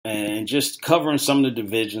and just covering some of the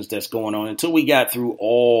divisions that's going on until we got through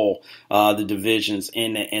all the divisions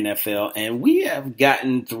in the NFL. And we have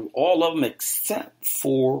gotten through all of them except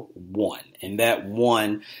for one. And that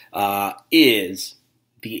one is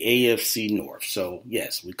the AFC North. So,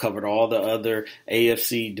 yes, we covered all the other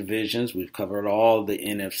AFC divisions. We've covered all the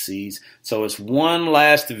NFCs. So it's one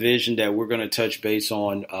last division that we're going to touch base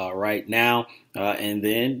on right now. And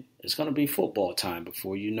then it's going to be football time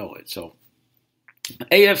before you know it. So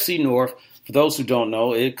AFC North, for those who don't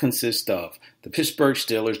know, it consists of the Pittsburgh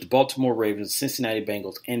Steelers, the Baltimore Ravens, Cincinnati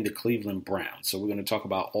Bengals, and the Cleveland Browns. So we're going to talk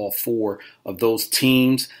about all four of those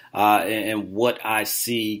teams and what I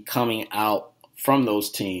see coming out from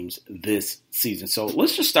those teams this season. So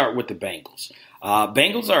let's just start with the Bengals.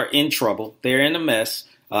 Bengals are in trouble. They're in a mess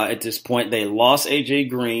at this point. They lost A.J.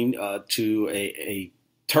 Green to a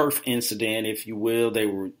turf incident, if you will. They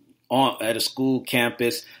were at a school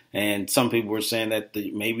campus, and some people were saying that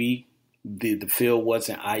maybe the field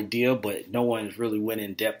wasn't ideal, but no one's really went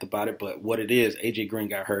in depth about it. But what it is, A.J. Green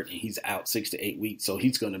got hurt, and he's out 6 to 8 weeks, so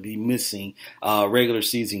he's going to be missing regular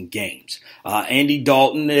season games. Andy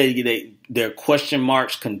Dalton, their question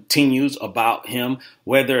marks continues about him,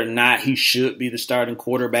 whether or not he should be the starting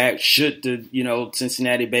quarterback. Should the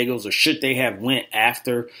Cincinnati Bengals, or should they have went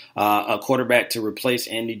after a quarterback to replace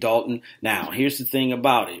Andy Dalton? Now, here's the thing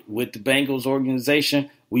about it. With the Bengals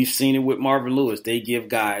organization, we've seen it with Marvin Lewis. They give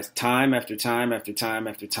guys time after time after time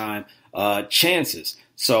after time chances.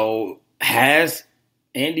 So has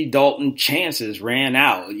Andy Dalton chances ran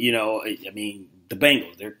out? I mean, the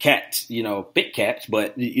Bengals, they're cats, big cats,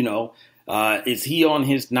 but, is he on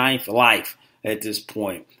his ninth life at this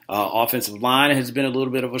point? Offensive line has been a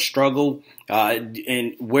little bit of a struggle.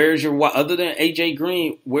 And where's other than A.J.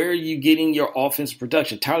 Green, where are you getting your offensive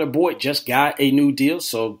production? Tyler Boyd just got a new deal,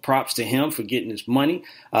 so props to him for getting his money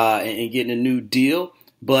and getting a new deal.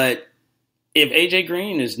 But if A.J.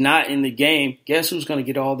 Green is not in the game, guess who's going to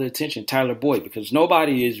get all the attention? Tyler Boyd, because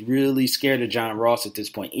nobody is really scared of John Ross at this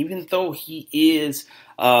point, even though he is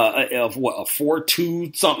a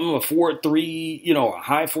 4.2 something, a 4.3, a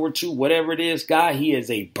high 4.2, whatever it is, guy. He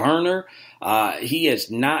is a burner. He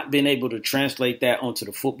has not been able to translate that onto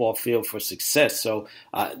the football field for success. So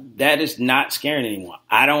that is not scaring anyone.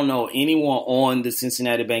 I don't know anyone on the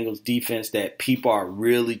Cincinnati Bengals defense that people are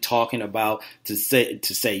really talking about to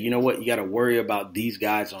say, you know what, you got to worry about these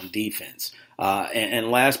guys on defense.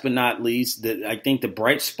 And last but not least, I think the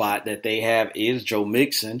bright spot that they have is Joe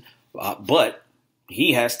Mixon, but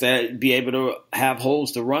he has to be able to have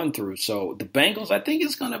holes to run through. So the Bengals, I think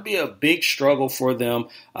it's going to be a big struggle for them.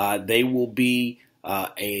 They will be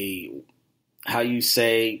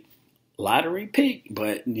lottery pick,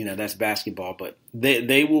 but that's basketball. But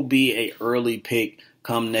they will be a early pick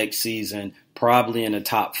come next season, probably in the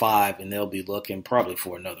top 5, and they'll be looking probably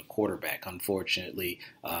for another quarterback. Unfortunately,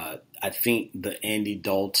 I think the Andy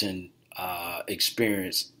Dalton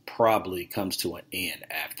experience probably comes to an end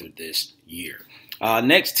after this year.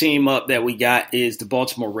 Next team up that we got is the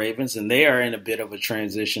Baltimore Ravens, and they are in a bit of a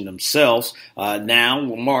transition themselves. Now,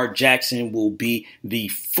 Lamar Jackson will be the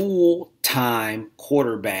full-time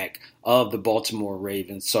quarterback of the Baltimore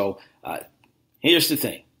Ravens. So here's the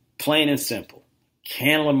thing, plain and simple.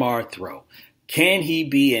 Can Lamar throw? Can he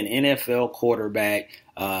be an NFL quarterback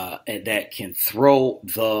that can throw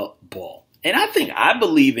the ball? And I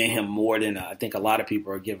believe in him more than I think a lot of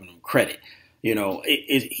people are giving him credit.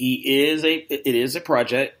 It is a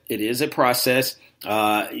project. It is a process.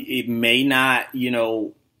 It may not,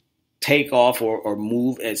 take off or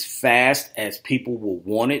move as fast as people will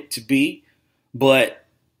want it to be, but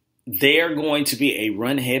they're going to be a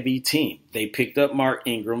run-heavy team. They picked up Mark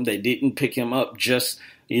Ingram. They didn't pick him up just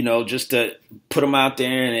to put him out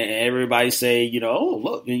there and everybody say, oh,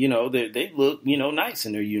 look, they look, nice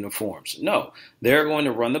in their uniforms. No, they're going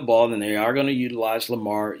to run the ball and they are going to utilize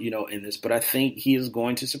Lamar, in this. But I think he is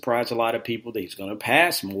going to surprise a lot of people that he's going to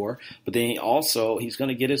pass more. But then he's going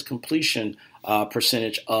to get his completion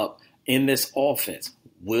percentage up in this offense.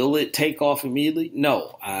 Will it take off immediately?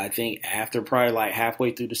 No. I think after probably like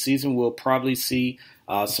halfway through the season, we'll probably see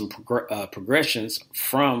some progressions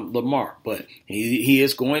from Lamar. But he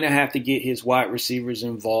is going to have to get his wide receivers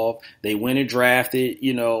involved. They went and drafted,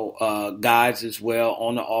 guys as well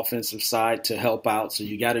on the offensive side to help out. So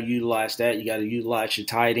you got to utilize that. You got to utilize your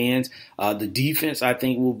tight ends. The defense, I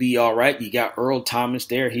think, will be all right. You got Earl Thomas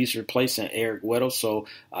there. He's replacing Eric Weddle. So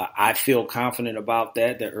I feel confident about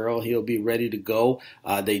that Earl, he'll be ready to go.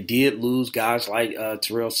 They did lose guys like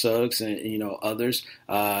Terrell Suggs and, others.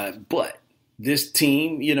 But this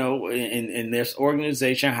team, in this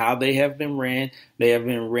organization, how they have been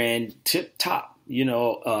ran tip top,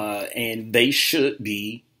 and they should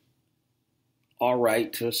be all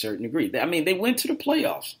right to a certain degree. I mean, they went to the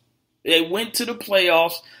playoffs. They went to the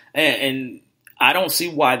playoffs, and I don't see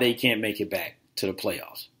why they can't make it back to the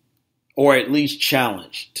playoffs, or at least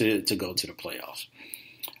challenge to go to the playoffs.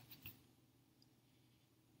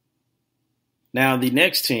 Now, the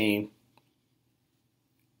next team,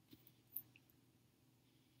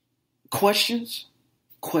 questions.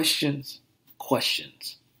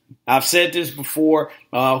 I've said this before.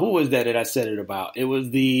 Who was that I said it about? It was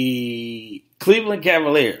the Cleveland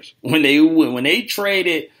Cavaliers. When they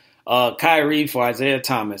traded Kyrie for Isaiah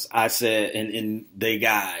Thomas, I said, and they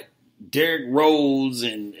got Derrick Rose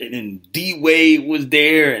and D Wade was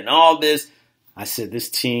there and all this. I said, this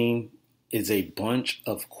team is a bunch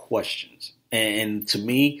of questions. And to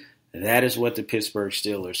me, that is what the Pittsburgh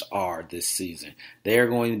Steelers are this season. They are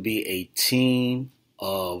going to be a team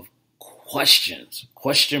of questions,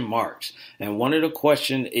 question marks. And one of the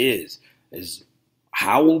questions is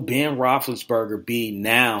how will Ben Roethlisberger be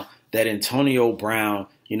now that Antonio Brown,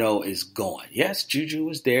 is gone? Yes, Juju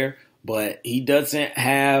is there, but he doesn't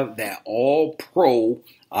have that all-pro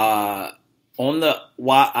on the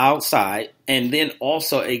outside, and then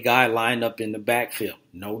also a guy lined up in the backfield.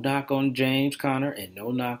 No knock on James Conner and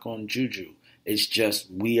no knock on Juju. It's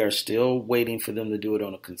just we are still waiting for them to do it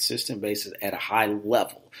on a consistent basis at a high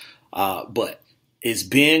level. But is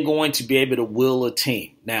Ben going to be able to will a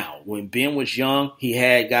team? Now, when Ben was young, he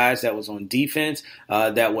had guys that was on defense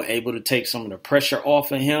that were able to take some of the pressure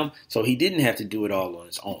off of him, so he didn't have to do it all on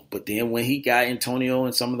his own. But then when he got Antonio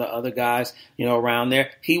and some of the other guys, around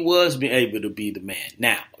there, he was able to be the man.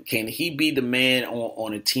 Now, can he be the man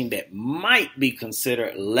on a team that might be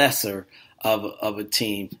considered lesser of a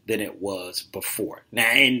team than it was before? Now,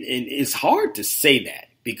 and it's hard to say that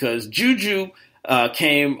because Juju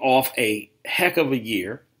came off a heck of a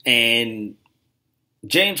year, and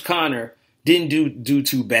James Conner didn't do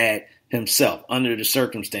too bad himself under the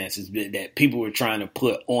circumstances that people were trying to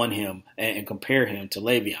put on him and compare him to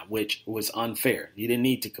Le'Veon, which was unfair. You didn't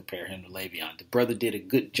need to compare him to Le'Veon. The brother did a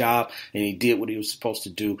good job, and he did what he was supposed to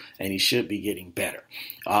do, and he should be getting better.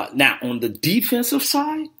 Now, on the defensive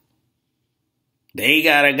side, they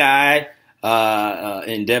got a guy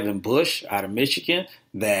in Devin Bush out of Michigan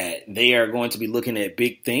that they are going to be looking at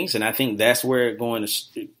big things, and I think that's where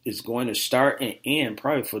it's going to start and end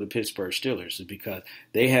probably for the Pittsburgh Steelers, is because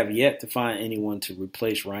they have yet to find anyone to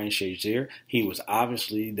replace Ryan Shazier. He was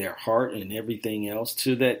obviously their heart and everything else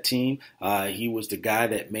to that team. He was the guy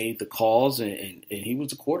that made the calls, and he was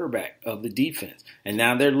the quarterback of the defense. And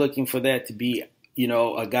now they're looking for that to be,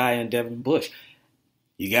 a guy in Devin Bush.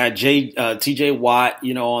 You got T.J. Watt,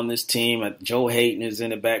 on this team. Joe Hayden is in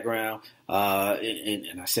the background.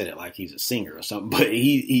 And I said it like he's a singer or something, but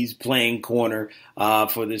he's playing corner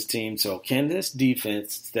for this team. So can this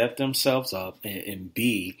defense step themselves up and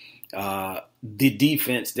be the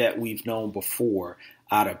defense that we've known before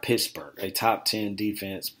out of Pittsburgh, a top 10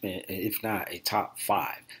 defense, if not a top 5?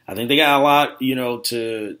 I think they got a lot,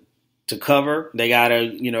 to cover. They got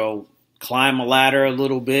to, climb a ladder a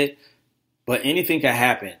little bit. But anything can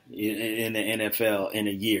happen in the NFL in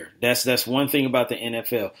a year. That's one thing about the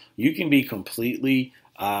NFL. You can be completely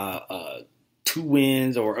 2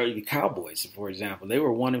 wins, or the Cowboys, for example. They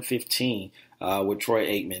were 1-15 with Troy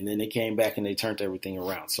Aikman. Then they came back and they turned everything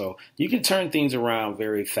around. So you can turn things around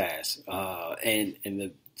very fast. And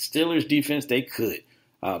the Steelers defense, they could.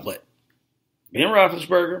 But Ben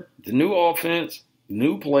Roethlisberger, the new offense,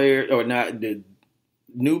 new players, or not the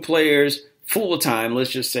new players, full time, let's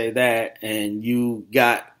just say that, and you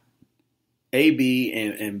got AB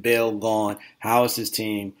and Bell gone. How is this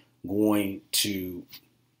team going to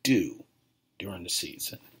do during the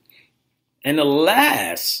season? And the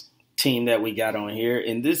last team that we got on here,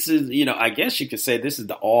 and this is, I guess you could say this is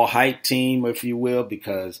the all-hype team, if you will,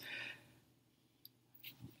 because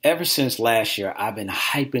ever since last year, I've been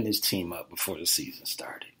hyping this team up before the season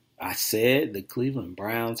started. I said the Cleveland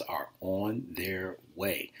Browns are on their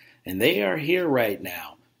way. And they are here right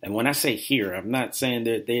now. And when I say here, I'm not saying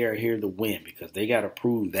that they are here to win, because they got to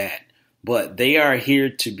prove that. But they are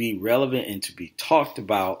here to be relevant and to be talked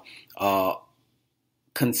about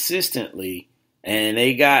consistently. And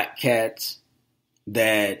they got cats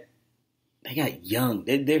that they got young.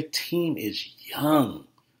 Their team is young.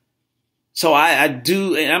 So I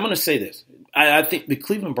do, and I'm going to say this. I think the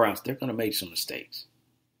Cleveland Browns, they're going to make some mistakes.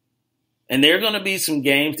 And there are going to be some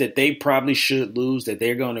games that they probably should lose, that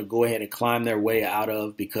they're going to go ahead and climb their way out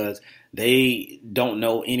of because they don't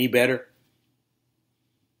know any better.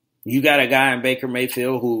 You got a guy in Baker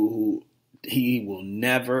Mayfield who he will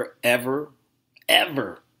never, ever,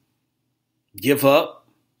 ever give up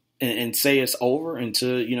and say it's over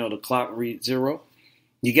until, the clock reads 0.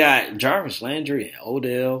 You got Jarvis Landry and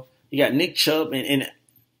Odell. You got Nick Chubb, and a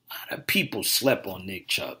lot of people slept on Nick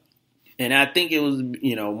Chubb. And I think it was,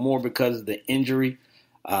 more because of the injury.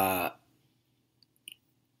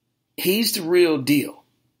 He's the real deal.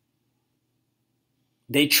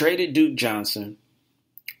 They traded Duke Johnson.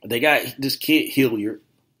 They got this kid Hilliard.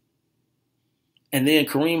 And then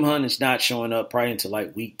Kareem Hunt is not showing up probably until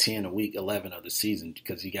like week 10 or week 11 of the season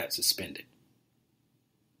because he got suspended.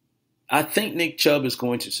 I think Nick Chubb is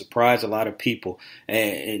going to surprise a lot of people,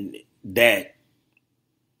 and that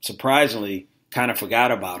surprisingly kind of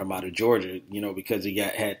forgot about him out of Georgia, because he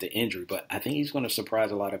had the injury. But I think he's going to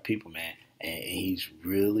surprise a lot of people, man. And he's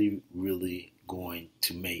really, really going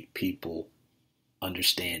to make people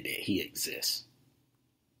understand that he exists.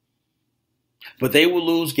 But they will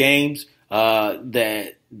lose games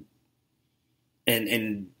and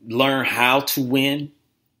learn how to win.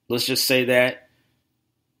 Let's just say that.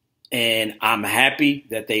 And I'm happy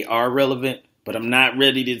that they are relevant, but I'm not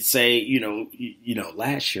ready to say,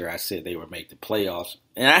 last year I said they would make the playoffs,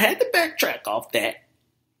 and I had to backtrack off that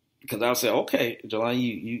because I said, okay,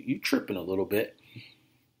 Jelani, you tripping a little bit,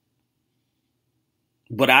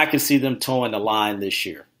 but I can see them towing the line this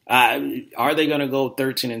year. Are they going to go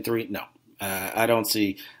 13-3? No, I don't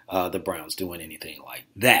see the Browns doing anything like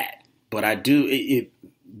that. But I do.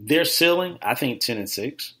 Their ceiling, I think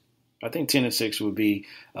 10-6. I think 10-6 would be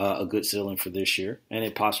a good ceiling for this year, and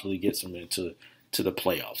it possibly gets them into the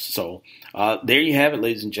playoffs. So there you have it,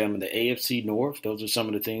 ladies and gentlemen. The AFC North. Those are some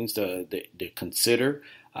of the things to consider,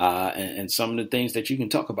 and some of the things that you can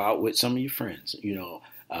talk about with some of your friends.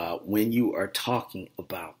 When you are talking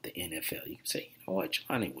about the NFL, you can say, you know what,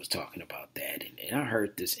 Johnny was talking about that, and I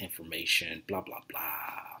heard this information, blah blah blah.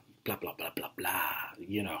 Blah, blah, blah, blah, blah, and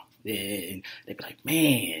they'd be like,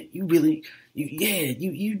 man, you really,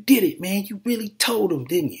 you did it, man. You really told them,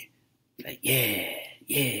 didn't you? Like, yeah.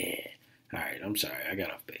 All right, I'm sorry. I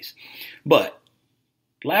got off base. But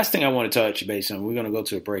last thing I want to touch base on, we're going to go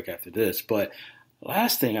to a break after this, but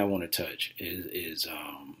last thing I want to touch is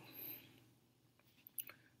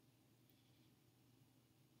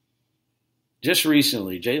just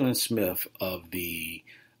recently, Jalen Smith of the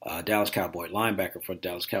Dallas Cowboy linebacker for the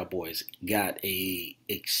Dallas Cowboys got a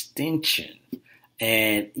extension.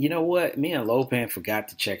 And you know what? Me and Lopan forgot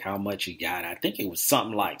to check how much he got. I think it was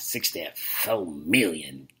something like $64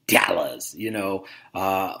 million,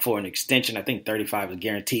 for an extension. I think 35 is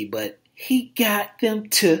guaranteed, but he got them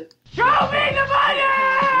to show me the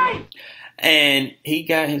money! And he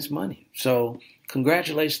got his money. So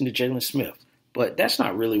congratulations to Jalen Smith. But that's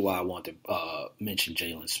not really why I want to mention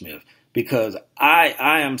Jalen Smith. Because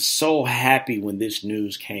I am so happy when this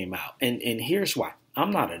news came out. And here's why.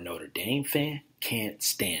 I'm not a Notre Dame fan. Can't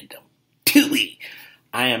stand them. Tooey.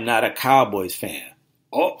 I am not a Cowboys fan.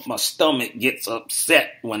 Oh, my stomach gets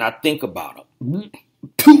upset when I think about them.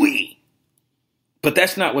 Tooey. But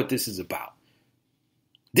that's not what this is about.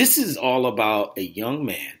 This is all about a young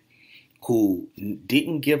man who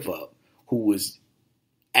didn't give up, who was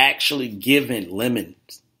actually given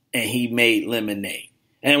lemons, and he made lemonade.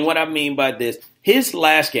 And what I mean by this, his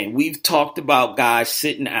last game, we've talked about guys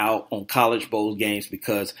sitting out on college bowl games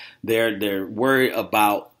because they're worried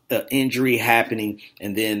about injury happening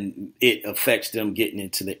and then it affects them getting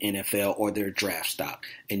into the NFL or their draft stock.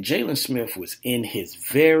 And Jalen Smith was in his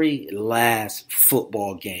very last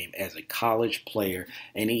football game as a college player,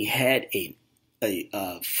 and he had a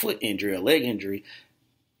foot injury, a leg injury,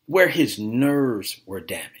 where his nerves were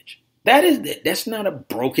damaged. That's not a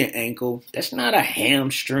broken ankle. That's not a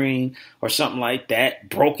hamstring or something like that.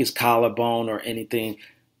 Broke his collarbone or anything.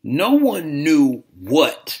 No one knew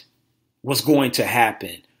what was going to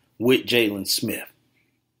happen with Jalen Smith.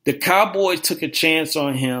 The Cowboys took a chance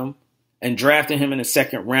on him and drafted him in the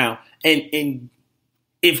second round. And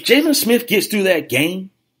if Jalen Smith gets through that game,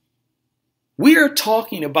 we are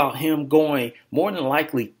talking about him going more than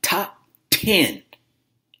likely top 10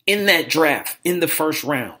 in that draft in the first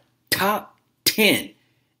round. Top 10,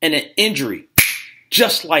 and an injury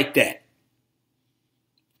just like that.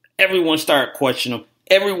 Everyone started questioning him.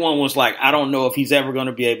 Everyone was like, I don't know if he's ever going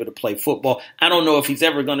to be able to play football. I don't know if he's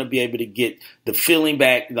ever going to be able to get the feeling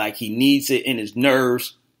back like he needs it in his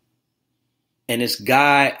nerves. And this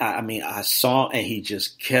guy, I saw, and he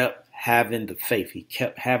just kept having the faith. He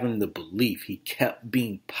kept having the belief. He kept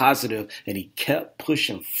being positive, and he kept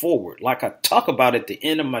pushing forward. Like I talk about at the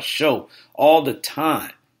end of my show all the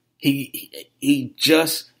time. He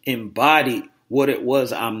just embodied what it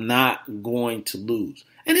was. I'm not going to lose.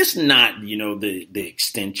 And it's not, the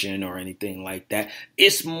extension or anything like that.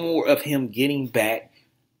 It's more of him getting back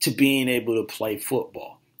to being able to play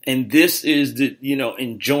football. And this is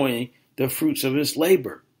enjoying the fruits of his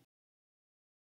labor.